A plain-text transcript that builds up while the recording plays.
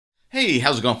Hey,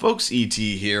 how's it going, folks? ET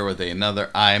here with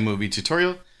another iMovie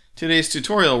tutorial. Today's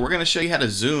tutorial, we're going to show you how to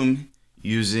zoom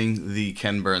using the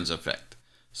Ken Burns effect.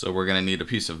 So we're going to need a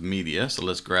piece of media. So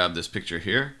let's grab this picture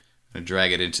here and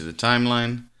drag it into the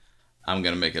timeline. I'm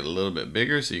going to make it a little bit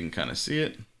bigger so you can kind of see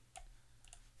it.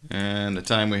 And the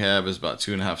time we have is about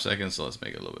 2.5 seconds, so let's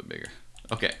make it a little bit bigger.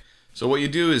 Okay, so what you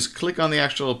do is click on the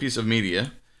actual piece of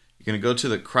media. You're going to go to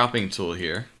the cropping tool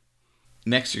here.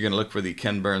 Next, you're going to look for the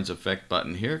Ken Burns effect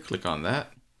button here. Click on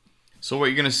that. So what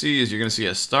you're going to see is you're going to see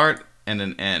a start and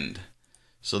an end.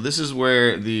 So this is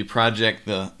where the project,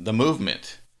 the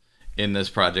movement in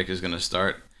this project is going to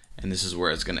start, and this is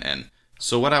where it's going to end.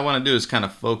 So what I want to do is kind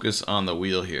of focus on the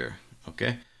wheel here.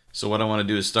 Okay. So what I want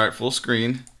to do is start full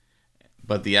screen,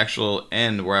 but the actual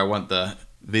end where I want the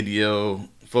video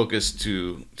focus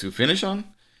to finish on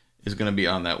is going to be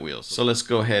on that wheel. So let's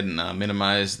go ahead and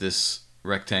minimize this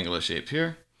rectangular shape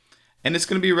here, and it's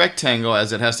going to be rectangle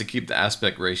as it has to keep the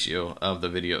aspect ratio of the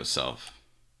video itself.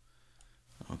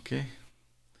 Okay,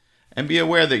 and be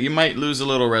aware that you might lose a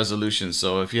little resolution,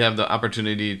 so if you have the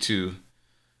opportunity to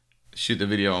shoot the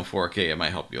video in 4K, it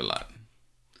might help you a lot.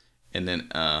 And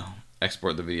then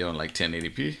export the video in like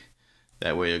 1080p.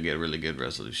 That way you'll get really good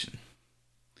resolution.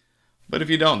 But if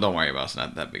you don't worry about it. It's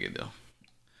not that big a deal.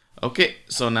 Okay,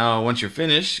 so now once you're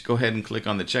finished, go ahead and click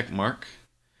on the check mark,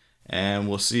 and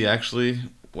we'll see actually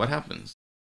what happens.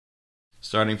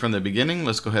 Starting from the beginning,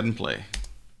 let's go ahead and play.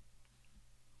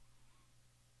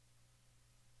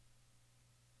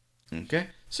 Okay,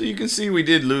 so you can see we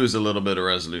did lose a little bit of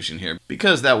resolution here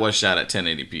because that was shot at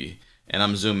 1080p and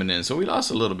I'm zooming in, so we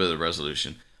lost a little bit of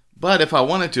resolution. But if I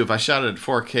wanted to, if I shot it at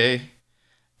 4K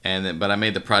but I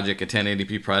made the project a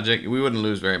 1080p project, we wouldn't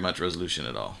lose very much resolution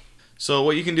at all. So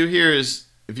what you can do here is,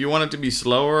 if you want it to be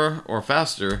slower or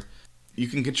faster, you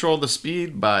can control the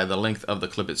speed by the length of the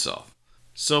clip itself.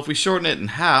 So if we shorten it in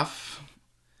half,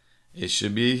 it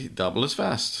should be double as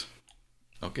fast.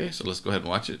 Okay, so let's go ahead and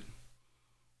watch it.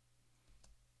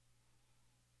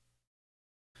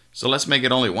 So let's make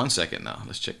it only 1 second now.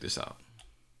 Let's check this out.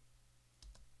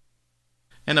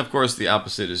 And of course the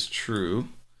opposite is true.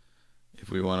 If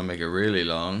we want to make it really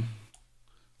long,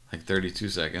 like 32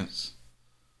 seconds,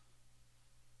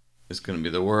 it's going to be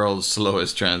the world's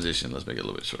slowest transition. Let's make it a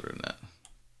little bit shorter than that.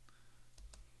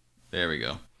 There we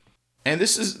go. And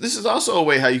this is also a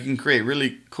way how you can create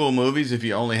really cool movies if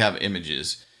you only have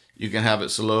images. You can have it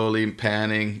slowly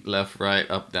panning left, right,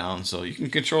 up, down, so you can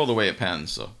control the way it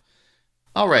pans. So,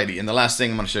 alrighty, and the last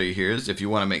thing I'm going to show you here is if you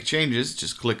want to make changes,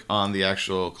 just click on the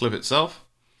actual clip itself.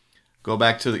 Go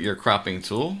back to your cropping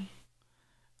tool.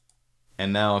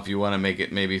 And now if you want to make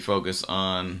it maybe focus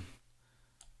on,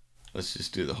 let's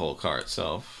just do the whole car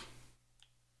itself.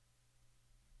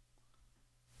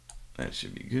 That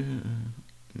should be good.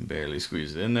 Barely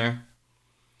squeeze it in there.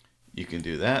 You can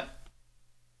do that.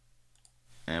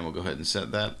 And we'll go ahead and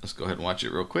set that. Let's go ahead and watch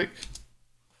it real quick.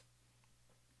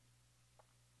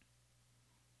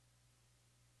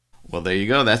 Well, there you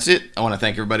go. That's it. I want to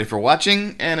thank everybody for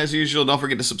watching. And as usual, don't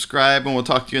forget to subscribe, and we'll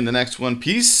talk to you in the next one.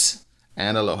 Peace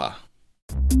and aloha.